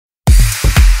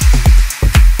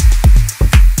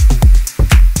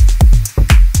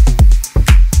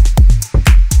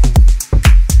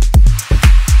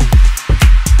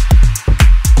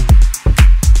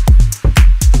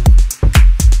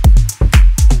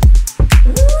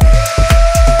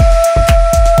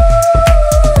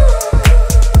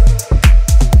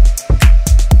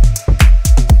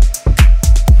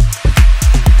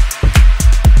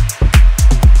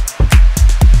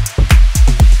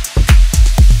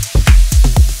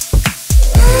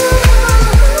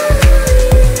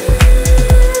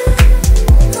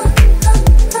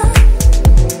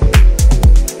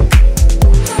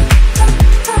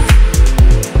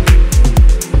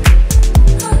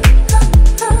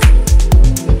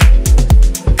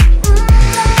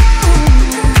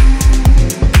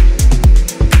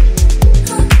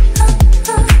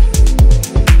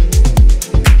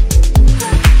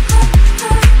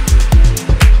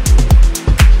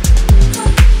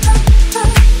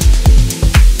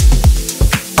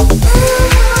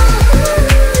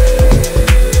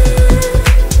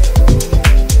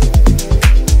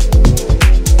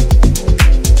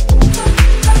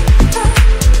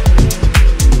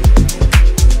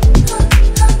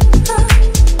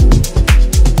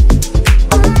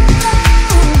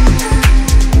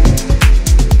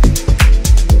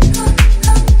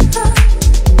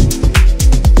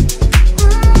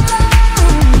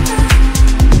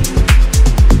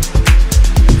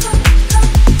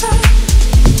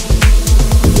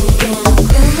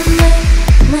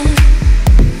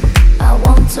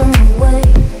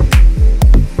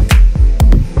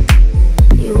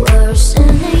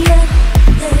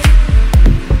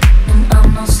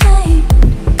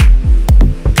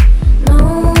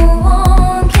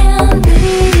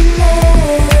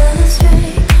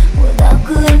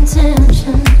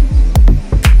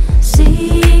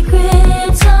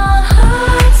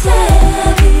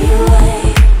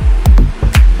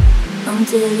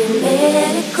until you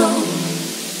let it go.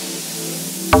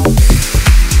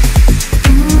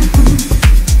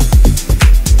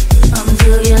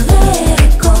 Until you let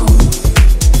it go.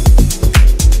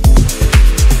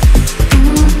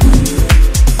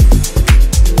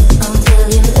 Until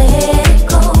you let it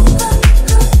go.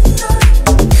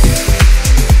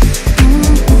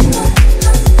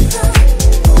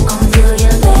 Until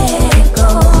you let it go.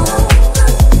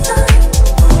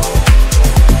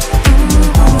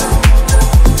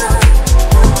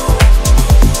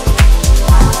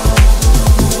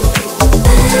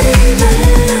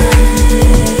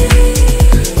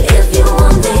 If you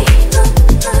want me,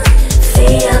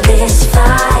 feel this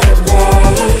fire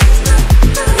blaze.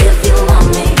 If you want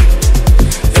me,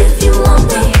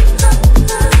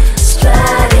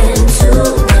 stride into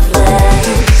my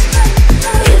place.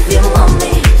 If you want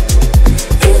me,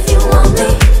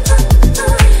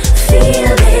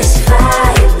 feel this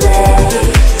fire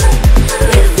blaze.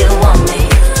 If you want me,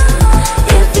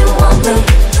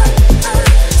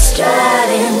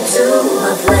 stride into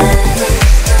my place.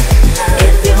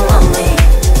 If you want me.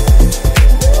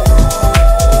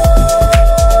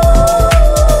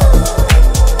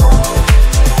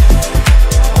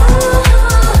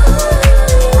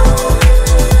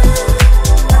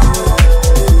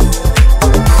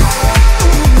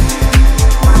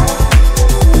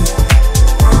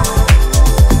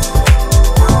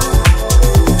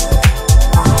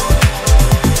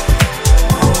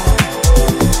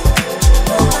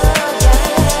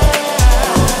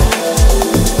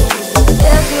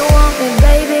 If you want me,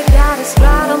 baby, gotta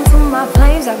slide onto my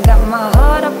flames. I got my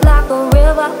heart up like a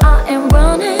river, I am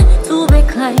running to be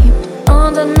claimed.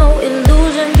 Under no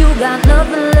illusion, you got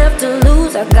nothing left to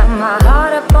lose. I got my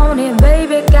heart up on it,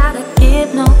 baby, gotta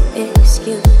give no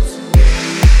excuse.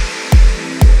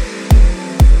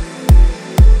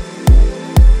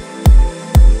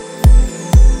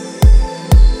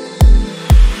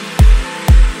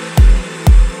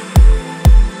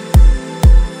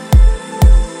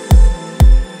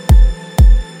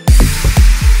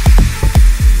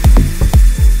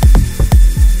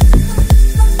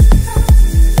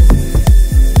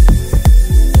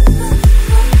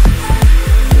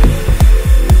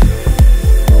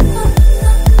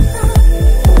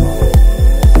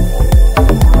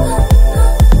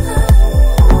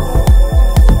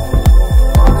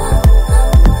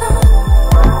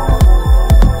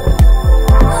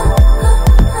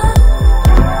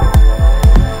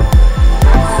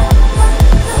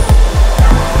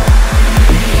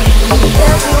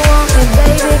 If you want me,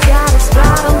 baby, gotta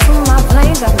slide onto my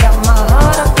flames. I got my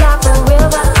heart up like a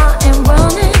river, I am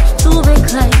running to be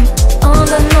claimed.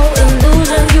 Under no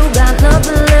illusion, you got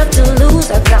nothing left to lose.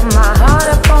 I got my heart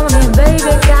up on it,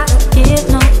 baby, gotta give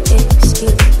no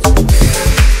excuse.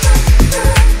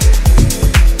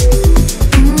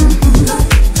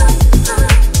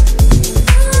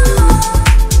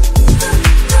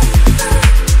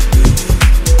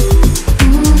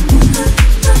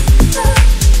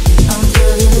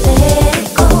 Until you let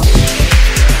it go.